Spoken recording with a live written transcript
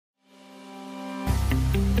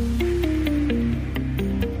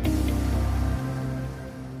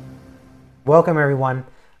Welcome everyone.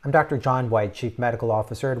 I'm Dr. John Whyte, Chief Medical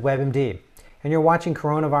Officer at WebMD, and you're watching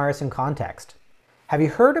Coronavirus in Context. Have you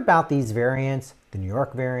heard about these variants? The New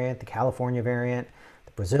York variant, the California variant,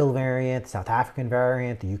 the Brazil variant, the South African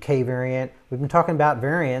variant, the UK variant. We've been talking about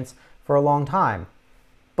variants for a long time.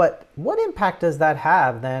 But what impact does that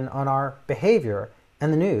have then on our behavior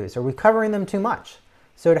and the news? Are we covering them too much?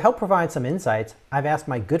 So to help provide some insights, I've asked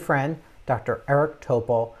my good friend, Dr. Eric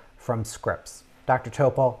Topol from Scripps. Dr.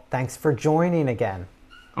 Topol, thanks for joining again.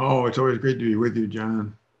 Oh, it's always great to be with you,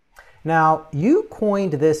 John. Now, you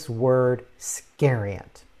coined this word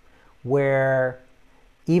scariant, where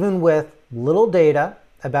even with little data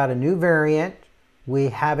about a new variant, we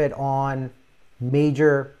have it on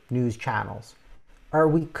major news channels. Are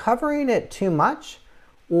we covering it too much?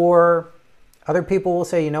 Or other people will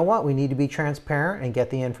say, you know what, we need to be transparent and get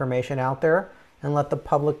the information out there and let the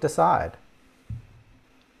public decide.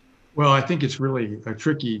 Well, I think it's really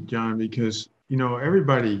tricky, John, because,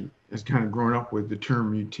 everybody has kind of grown up with the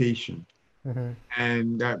term mutation. Mm-hmm.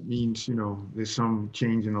 And that means, there's some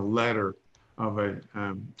change in a letter of a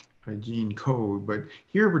gene code. But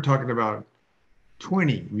here we're talking about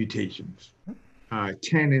 20 mutations,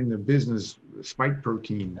 10 in the business spike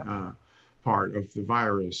protein part of the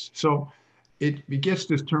virus. So it gets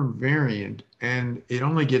this term variant, and it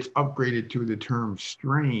only gets upgraded to the term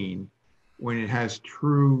strain when it has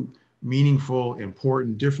true, meaningful,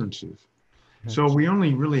 important differences. So we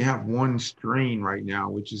only really have one strain right now,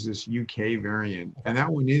 which is this UK variant. And that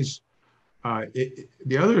one is,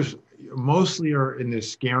 the others mostly are in the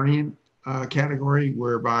Scariant category,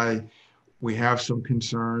 whereby we have some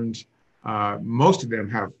concerns. Most of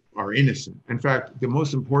them are innocent. In fact, the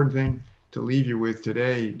most important thing to leave you with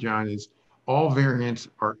today, John, is all variants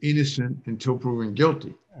are innocent until proven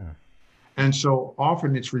guilty. And so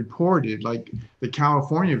often it's reported, like the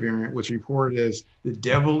California variant was reported as the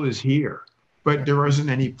devil is here, but there isn't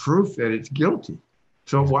any proof that it's guilty.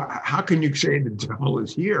 So how can you say the devil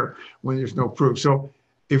is here when there's no proof? So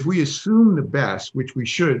if we assume the best, which we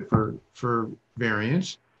should for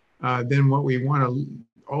variants, then what we want to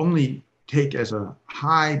only take as a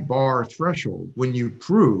high bar threshold when you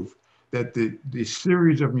prove that the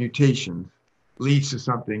series of mutations leads to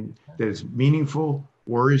something that is meaningful,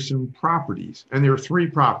 worrisome properties. And there are three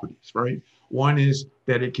properties, right? One is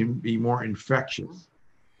that it can be more infectious.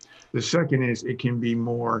 The second is it can be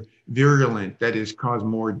more virulent, that is, cause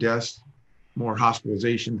more deaths, more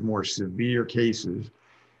hospitalizations, more severe cases.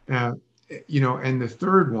 And the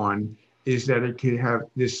third one is that it could have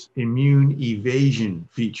this immune evasion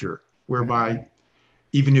feature, whereby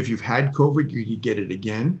even if you've had COVID, you could get it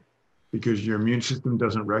again because your immune system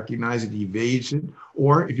doesn't recognize it, evades it.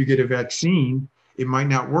 Or if you get a vaccine, it might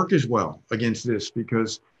not work as well against this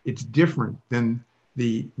because it's different than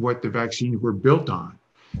what the vaccines were built on.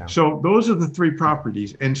 Yeah. So those are the three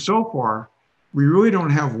properties. And so far, we really don't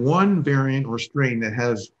have one variant or strain that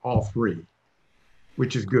has all three,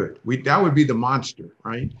 which is good. That would be the monster,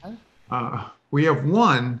 right? We have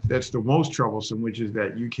one that's the most troublesome, which is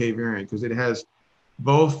that UK variant, because it has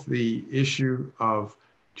both the issue of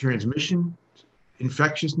transmission,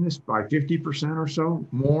 infectiousness by 50% or so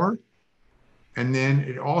more. And then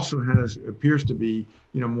it also appears to be,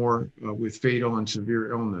 more with fatal and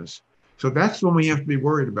severe illness. So that's the one we have to be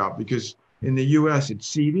worried about, because in the US, it's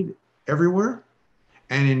seeded everywhere.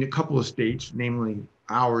 And in a couple of states, namely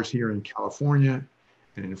ours here in California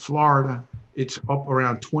and in Florida, it's up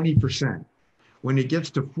around 20%. When it gets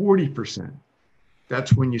to 40%,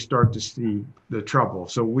 that's when you start to see the trouble.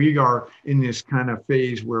 So we are in this kind of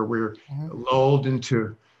phase where we're lulled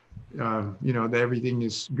into that everything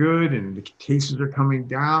is good and the cases are coming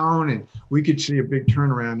down, and we could see a big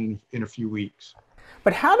turnaround in a few weeks.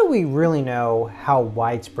 But how do we really know how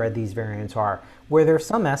widespread these variants are? Where there are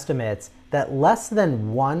some estimates that less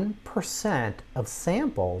than 1% of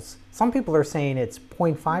samples, some people are saying it's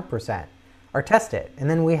 0.5%, are tested. And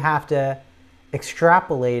then we have to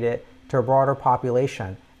extrapolate it to a broader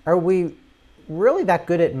population. Are we really that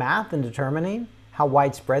good at math in determining how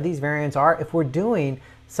widespread these variants are if we're doing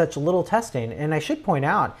such little testing? And I should point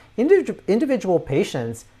out, individual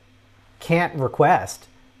patients can't request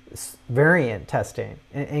variant testing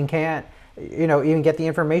and can't, even get the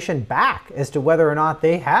information back as to whether or not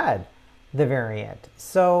they had the variant.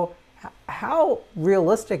 So how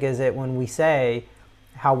realistic is it when we say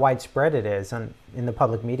how widespread it is in the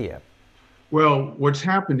public media? Well, what's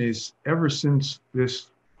happened is ever since this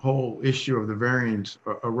whole issue of the variants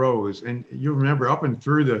arose, and you remember up and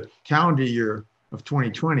through the calendar year of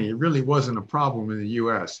 2020, it really wasn't a problem in the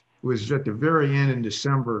US. It was at the very end in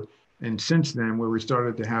December and since then where we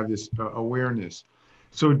started to have this awareness.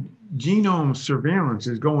 So genome surveillance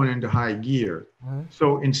is going into high gear. Mhm.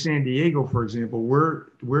 So in San Diego, for example, we're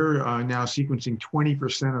now sequencing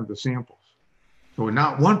 20% of the samples. So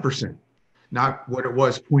not 1%, not what it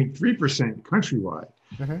was 0.3% countrywide.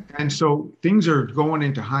 Mhm. And so things are going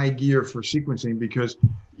into high gear for sequencing because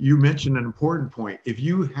you mentioned an important point. If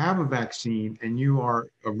you have a vaccine and you are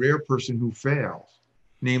a rare person who fails,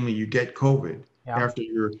 namely you get COVID Yeah. after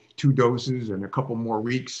your 2 doses and a couple more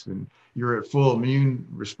weeks and you're at full immune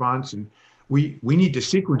response, and we need to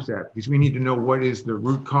sequence that because we need to know what is the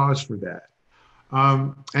root cause for that.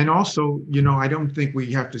 And also, I don't think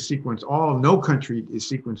we have to sequence all. No country is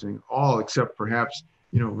sequencing all, except perhaps,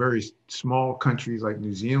 very small countries like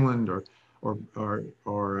New Zealand or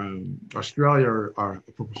Australia are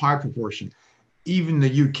a high proportion. Even the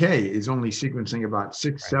UK is only sequencing about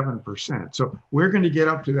six, Right. 7%. So we're going to get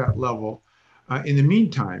up to that level. In the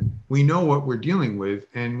meantime, we know what we're dealing with,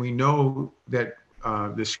 and we know that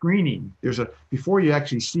the screening, before you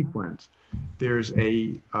actually sequence, there's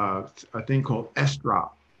a thing called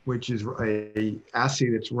S-drop, which is a assay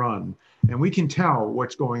that's run, and we can tell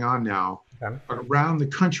what's going on now Okay. around the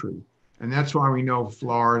country, and that's why we know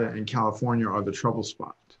Florida and California are the trouble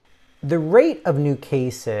spots. The rate of new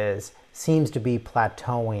cases seems to be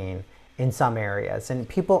plateauing in some areas, and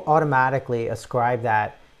people automatically ascribe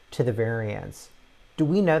that to the variants. Do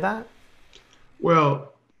we know that?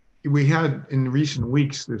 Well, we had in recent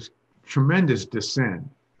weeks this tremendous descent,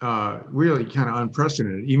 really kind of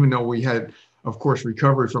unprecedented, even though we had, of course,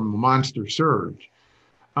 recovered from a monster surge.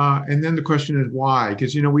 And then the question is why?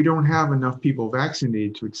 Because, we don't have enough people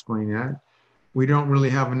vaccinated to explain that. We don't really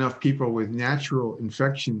have enough people with natural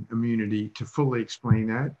infection immunity to fully explain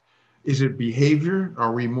that. Is it behavior?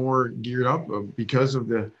 Are we more geared up because of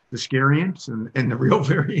the scariants and the real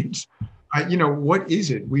variants? What is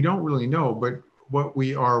it? We don't really know. But what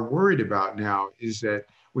we are worried about now is that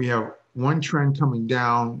we have one trend coming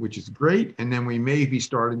down, which is great. And then we may be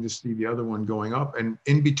starting to see the other one going up. And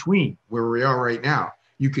in between where we are right now,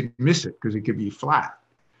 you could miss it because it could be flat.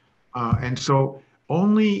 And so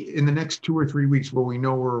only in the next 2 or 3 weeks will we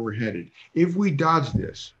know where we're headed. If we dodge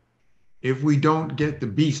this, if we don't get the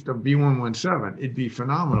beast of B117, it'd be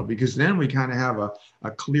phenomenal because then we kind of have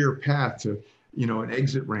a clear path to, an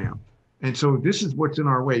exit ramp. And so this is what's in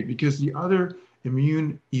our way because the other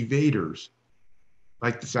immune evaders,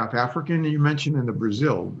 like the South African you mentioned and the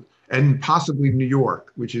Brazil, and possibly New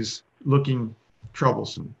York, which is looking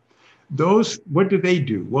troublesome. Those, what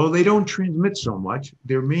do? Well, they don't transmit so much.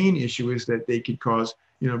 Their main issue is that they could cause,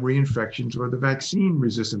 reinfections or the vaccine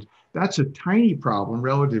resistance. That's a tiny problem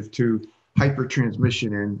relative to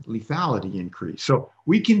hypertransmission and lethality increase. So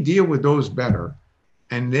we can deal with those better,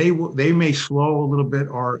 and they may slow a little bit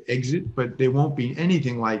our exit, but they won't be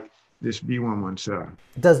anything like this B117.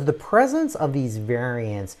 Does the presence of these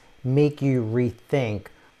variants make you rethink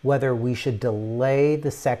whether we should delay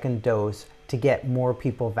the second dose to get more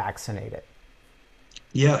people vaccinated?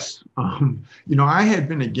 Yes. I had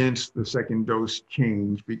been against the second dose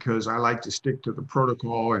change because I like to stick to the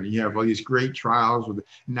protocol and you have all these great trials with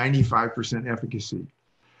 95% efficacy.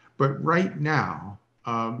 But right now,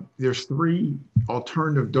 there's 3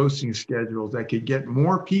 alternative dosing schedules that could get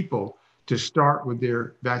more people to start with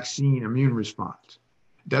their vaccine immune response.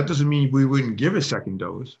 That doesn't mean we wouldn't give a second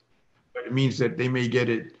dose, but it means that they may get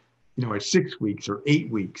it, at 6 weeks or 8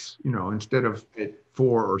 weeks, instead of at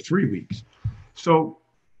 4 or 3 weeks. So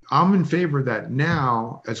I'm in favor of that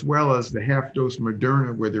now, as well as the half dose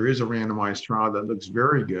Moderna, where there is a randomized trial that looks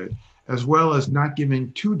very good, as well as not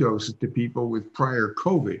giving 2 doses to people with prior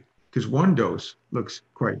COVID, because 1 dose looks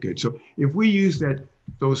quite good. So if we use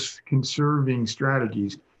those conserving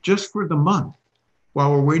strategies just for the month,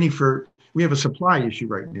 while we're waiting we have a supply issue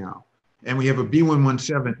right now, and we have a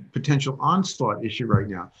B117 potential onslaught issue right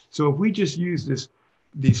now. So if we just use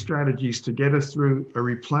these strategies to get us through a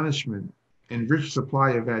replenishment and rich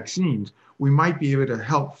supply of vaccines, we might be able to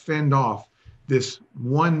help fend off this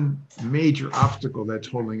one major obstacle that's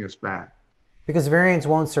holding us back. Because variants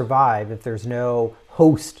won't survive if there's no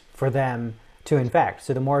host for them to infect.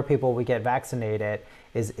 So the more people we get vaccinated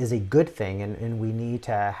is a good thing, and we need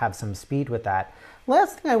to have some speed with that.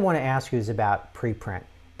 Last thing I want to ask you is about preprint,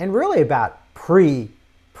 and really about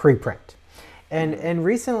preprint. And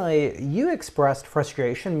recently you expressed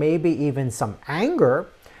frustration, maybe even some anger,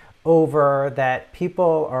 over that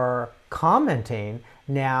people are commenting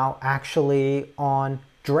now actually on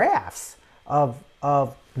drafts of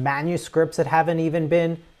manuscripts that haven't even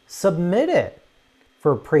been submitted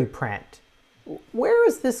for preprint. Where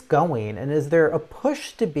is this going? And is there a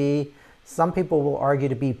push to be, some people will argue,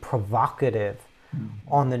 to be provocative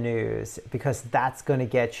on the news, because that's going to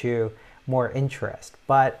get you more interest.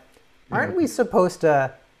 But aren't we supposed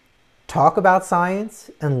to talk about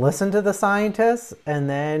science and listen to the scientists, and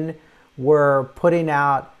then we're putting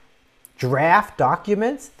out draft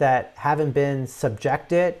documents that haven't been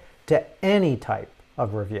subjected to any type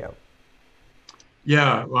of review?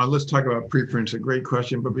 Yeah, well, let's talk about preprints. A great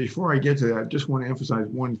question. But before I get to that, I just want to emphasize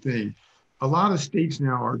one thing. A lot of states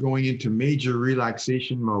now are going into major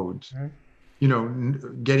relaxation modes,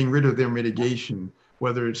 getting rid of their mitigation,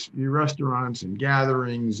 whether it's your restaurants and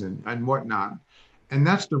gatherings and whatnot. And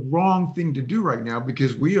that's the wrong thing to do right now,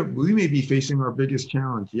 because we may be facing our biggest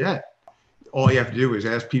challenge yet. All you have to do is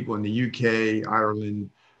ask people in the UK, Ireland,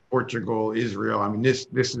 Portugal, Israel. I mean, this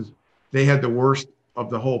is, they had the worst of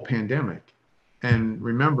the whole pandemic. And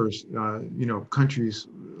remember, countries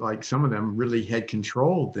like some of them really had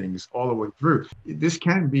controlled things all the way through. This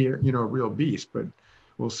can be, a real beast, but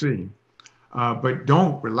we'll see. But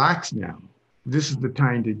don't relax now. This is the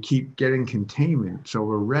time to keep getting containment, so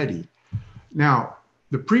we're ready. Now,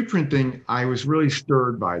 the preprint thing, I was really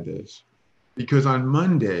stirred by this, because on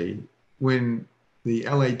Monday, when the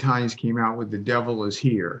LA Times came out with "The Devil Is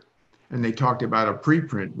Here," and they talked about a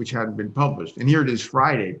preprint which hadn't been published, and here it is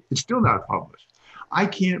Friday, it's still not published. I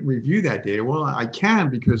can't review that data. Well, I can,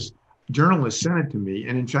 because journalists sent it to me,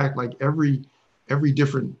 and in fact, like every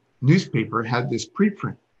different newspaper had this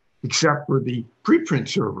preprint, except for the preprint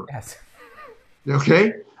server. Yes.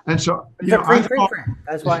 Okay, and so preprint.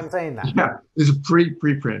 That's why I'm saying that. Yeah, there's a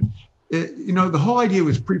preprint. The whole idea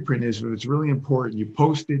with preprint is that it's really important. You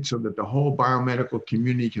post it so that the whole biomedical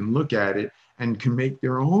community can look at it and can make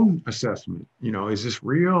their own assessment. Is this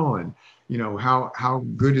real? And how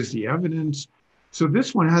good is the evidence? So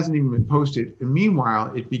this one hasn't even been posted. And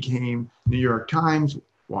meanwhile, it became New York Times,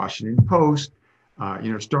 Washington Post,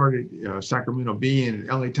 started Sacramento Bee and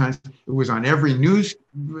LA Times. It was on every news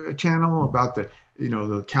channel about the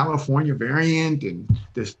California variant and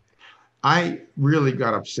this. I really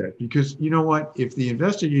got upset, because you know what? If the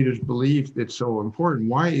investigators believe it's so important,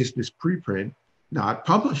 why is this preprint not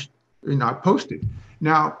published or not posted?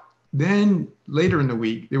 Now, then later in the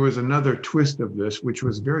week, there was another twist of this, which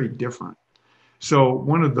was very different. So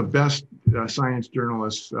one of the best science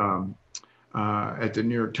journalists at the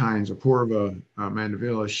New York Times, Apoorva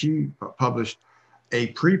Mandavilla, she published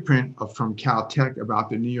a preprint from Caltech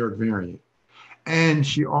about the New York variant. And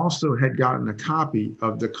she also had gotten a copy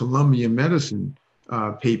of the Columbia Medicine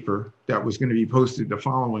paper that was going to be posted the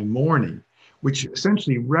following morning, which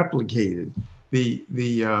essentially replicated the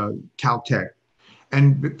Caltech.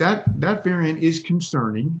 And that variant is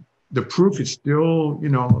concerning. The proof is still,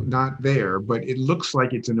 not there, but it looks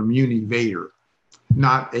like it's an immune evader,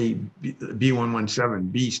 not a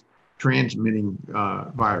B117 beast transmitting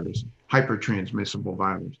virus, hypertransmissible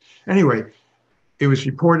virus. Anyway, it was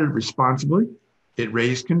reported responsibly. It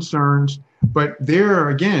raised concerns, but there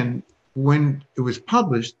again, when it was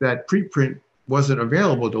published, that preprint wasn't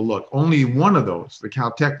available to look. Only one of those, the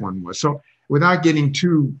Caltech one, was. So without getting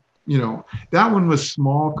too, that one was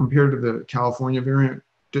small compared to the California variant.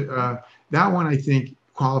 That one, I think,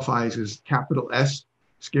 qualifies as capital S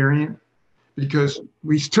Scariant, because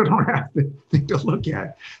we still don't have anything to look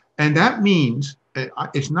at. And that means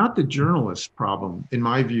it's not the journalist's problem, in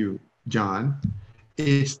my view, John.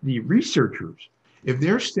 It's the researchers. If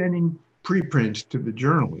they're sending preprints to the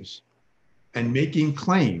journalists and making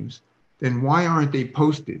claims, then why aren't they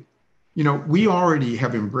posted? We already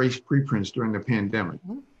have embraced preprints during the pandemic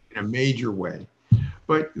in a major way.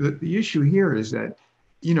 But the issue here is that,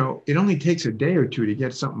 it only takes a day or two to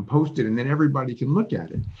get something posted, and then everybody can look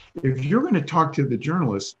at it. If you're going to talk to the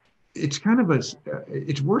journalists, it's kind of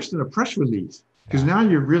it's worse than a press release, because now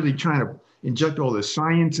you're really trying to inject all the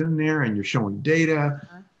science in there, and you're showing data.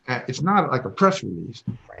 It's not like a press release,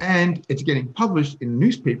 and it's getting published in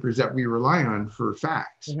newspapers that we rely on for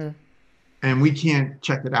facts, and we can't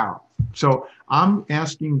check it out. So I'm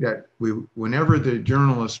asking that whenever the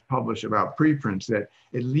journalists publish about preprints, that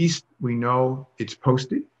at least we know it's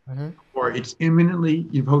posted, or it's imminently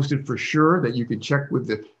posted for sure, that you can check with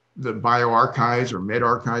the bioarchives or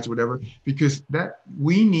medRxives, whatever, because that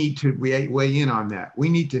we need to weigh in on that. We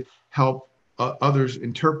need to help others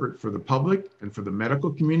interpret for the public and for the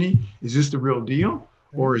medical community. Is this the real deal,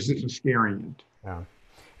 or is this a scariant? Yeah.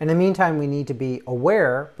 In the meantime, we need to be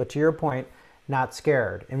aware, but to your point, not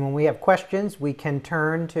scared. And when we have questions, we can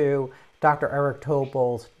turn to Dr. Eric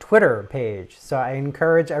Topol's Twitter page. So I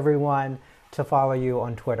encourage everyone to follow you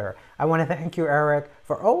on Twitter. I want to thank you, Eric,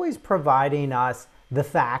 for always providing us the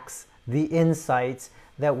facts, the insights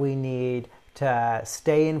that we need to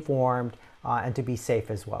stay informed and to be safe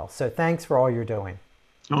as well. So thanks for all you're doing.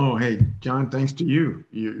 Oh, hey, John, thanks to you.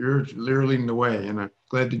 You're leading the way, and I'm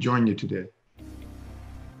glad to join you today.